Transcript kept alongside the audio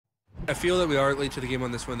I feel that we are late to the game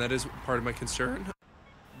on this one. That is part of my concern.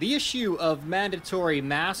 The issue of mandatory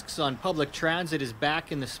masks on public transit is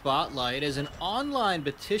back in the spotlight as an online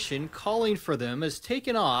petition calling for them has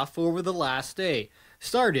taken off over the last day,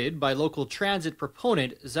 started by local transit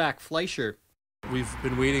proponent Zach Fleischer. We've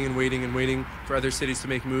been waiting and waiting and waiting for other cities to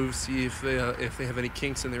make moves, see if they have any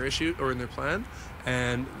kinks in their issue or in their plan.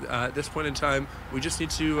 And at this point in time, we just need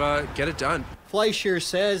to get it done. Fleischer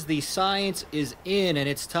says the science is in and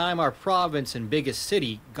it's time our province and biggest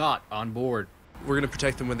city got on board. We're going to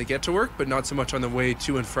protect them when they get to work, but not so much on the way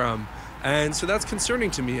to and from. And so that's concerning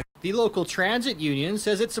to me. The local transit union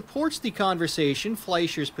says it supports the conversation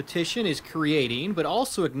Fleischer's petition is creating, but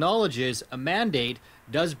also acknowledges a mandate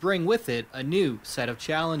does bring with it a new set of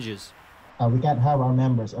challenges. We can't have our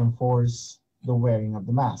members enforce the wearing of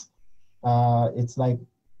the mask. It's like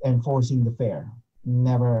enforcing the fare.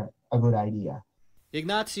 Never a good idea.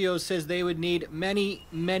 Ignacio says they would need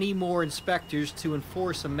many more inspectors to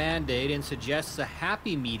enforce a mandate and suggests a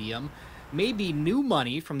happy medium, maybe new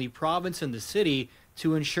money from the province and the city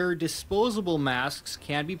to ensure disposable masks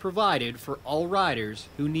can be provided for all riders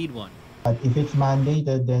who need one. But if it's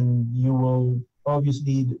mandated, then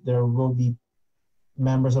there will be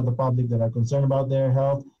members of the public that are concerned about their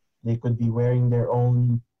health. They could be wearing their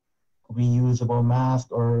own reusable mask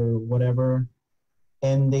or whatever,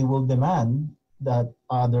 and they will demand that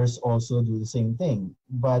others also do the same thing.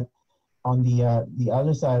 But on the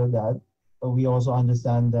other side of that, we also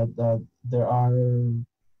understand that there are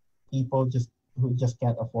people who just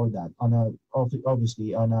can't afford that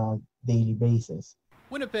obviously on a daily basis.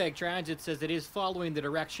 Winnipeg Transit says it is following the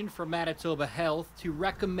direction from Manitoba Health to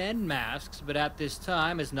recommend masks, but at this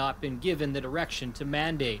time has not been given the direction to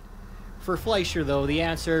mandate. For Fleischer, though, the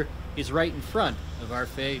answer is right in front of our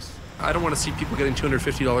face. I don't want to see people getting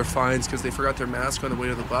 $250 fines because they forgot their mask on the way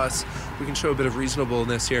to the bus. We can show a bit of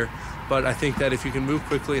reasonableness here, but I think that if you can move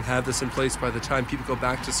quickly and have this in place by the time people go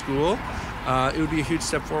back to school, it would be a huge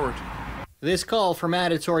step forward. This call for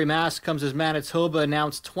mandatory masks comes as Manitoba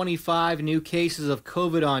announced 25 new cases of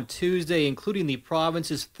COVID on Tuesday, including the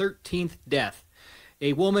province's 13th death.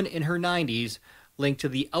 A woman in her 90s linked to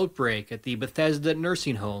the outbreak at the Bethesda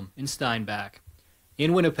nursing home in Steinbach.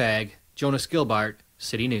 In Winnipeg, Jonas Gilbart,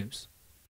 City News.